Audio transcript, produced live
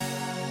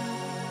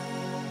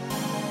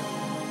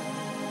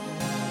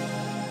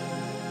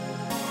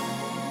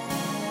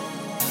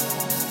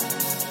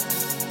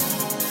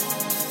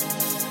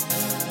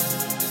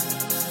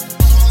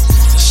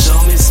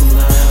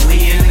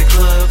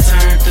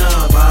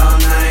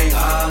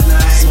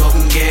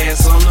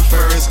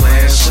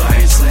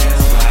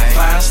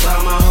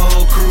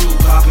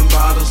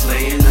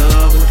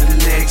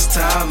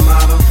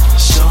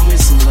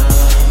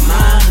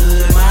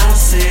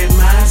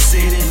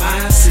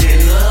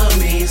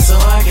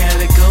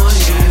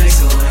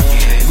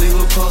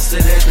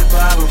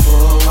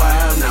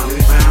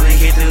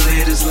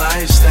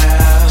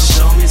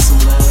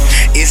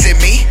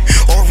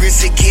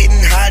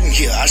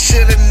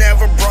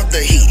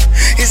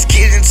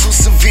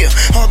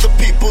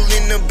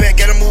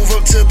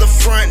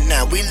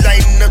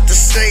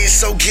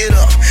so get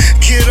up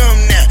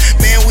now.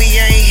 Man, we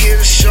ain't here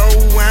to show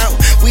out,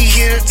 we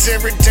here to tear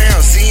it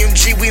down.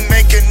 CMG, we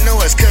making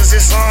noise, cause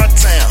it's our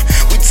town.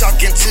 We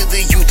talking to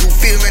the youth who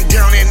feeling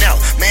down and out.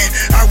 Man,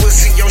 I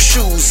was in your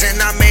shoes and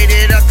I made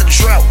it out the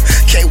drought.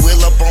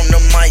 K-Will up on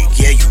the mic,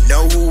 yeah, you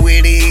know who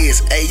it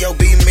is. Ayo,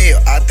 B.Mill,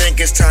 I think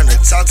it's time to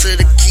talk to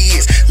the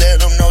kids.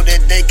 Let them know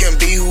that they can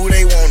be who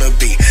they wanna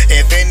be.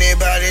 If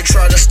anybody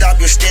try to stop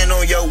you, stand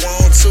on your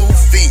own 2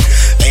 feet.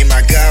 Hey,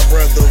 my God,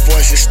 brother,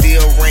 voice is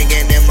still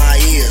ringing in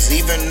my ears.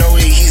 Even though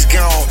that he's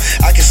gone,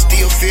 I can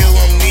still feel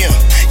him near.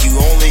 You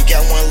only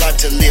got one life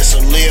to live, so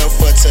live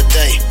for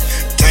today.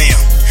 Damn,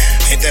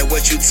 ain't that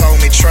what you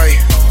told me, Trey?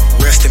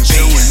 Rest in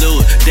peace.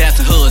 Look, that's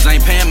the hoods. I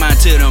ain't paying mine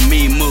to them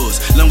mean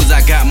moves. Long as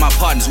I got my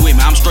partners with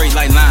me, I'm straight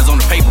like lines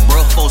on the paper,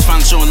 bro. Folks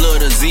finally showing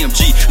love to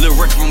ZMG. Little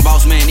record from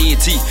Boss Man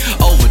ENT.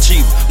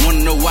 Overachiever.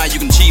 Wanna know why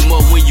you can achieve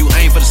more when you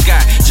aim for the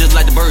sky? Just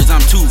like the birds,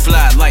 I'm too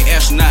fly. Like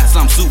astronauts,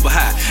 I'm super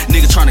high.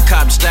 Nigga tryna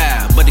cop the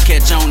style, but to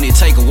catch on, it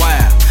take a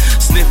while.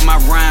 Sniff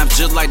my rhymes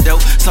just like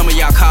dope. Some of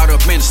y'all caught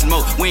up in the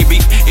smoke. We ain't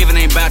beef if it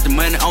ain't about the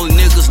money. Only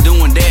niggas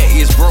doing that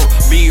is broke.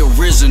 Be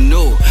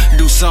original.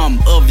 Do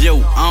something of your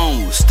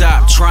own.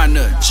 Stop trying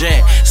to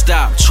jack.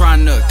 Stop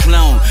trying to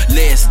clone.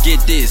 Let's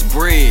get this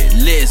bread.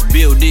 Let's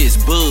build this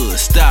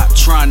buzz. Stop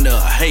trying to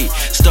hate.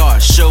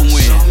 Start showing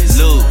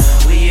love.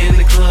 We in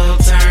the club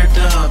turned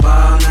up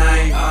all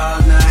night.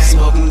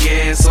 Smoking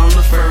gas on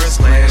the first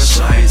class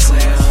flight.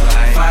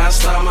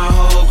 5-star my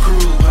whole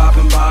crew.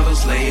 Popping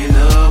bottles. Laying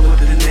up with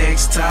the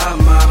next top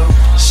model.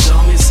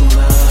 Show me some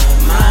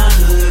love. My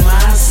hood,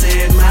 my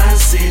set, my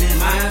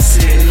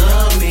city.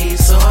 Love me,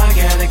 so I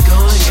gotta go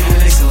and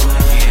get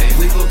it.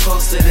 We were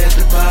posted at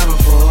the bottom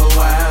for a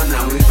while.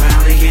 Now we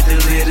finally hit the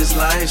latest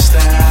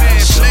lifestyle.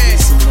 Show me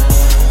some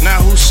love. Now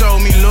who showed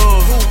me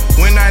love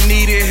when I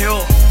needed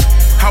help?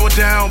 I was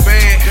down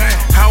bad,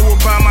 I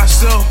was by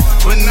myself,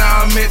 but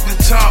now I'm at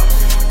the top.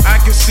 I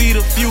can see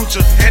the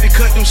future, had to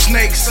cut them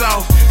snakes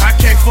off. I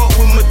can't fuck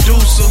with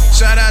Medusa.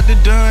 Shout out to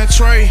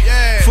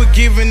Tr3y for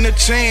giving the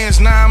chance.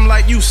 Now I'm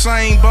like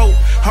Usain Bolt,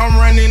 I'm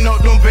running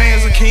up them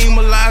bands. Akeem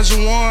Elijah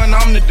one,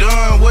 I'm the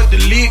done. What the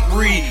lick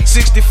read?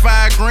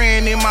 65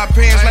 grand in my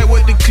pants, like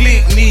what the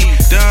click need.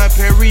 Done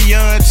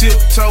Perrion,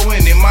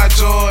 tiptoeing in my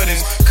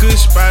Jordans.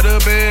 Kush by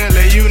the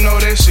belly, you know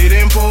that shit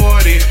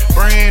imported.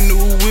 Brand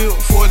new whip,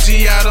 4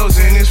 Giottos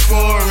and it's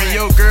foreign.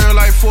 Your girl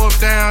like 4th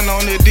down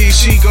on the D,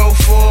 she go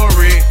for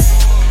it.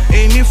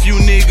 And if you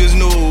niggas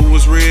knew it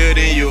was real,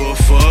 then you'll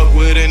fuck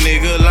with a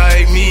nigga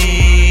like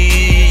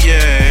me,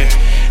 yeah.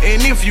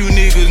 And if you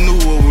niggas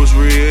knew it was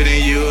real,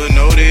 then you'll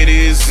know that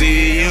it's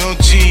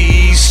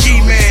CMG.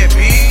 Ski mad,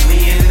 bitch.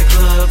 We in the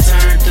club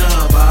turned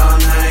up all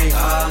night.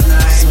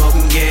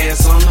 Smoking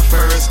gas on the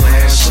first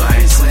class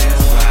flight.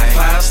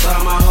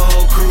 5-star my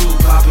whole crew.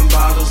 Popping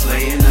bottles.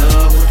 Laying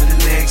up with the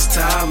next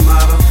top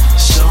model.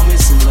 Show me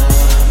some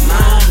love.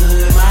 My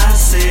hood, my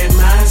set,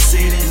 my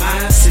city.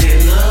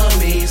 Love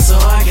me, so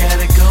I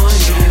gotta go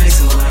and get it.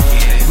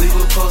 We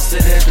were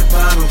posted at the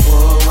bottom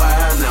for a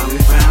while. Now we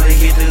finally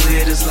hit the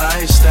latest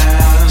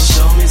lifestyle.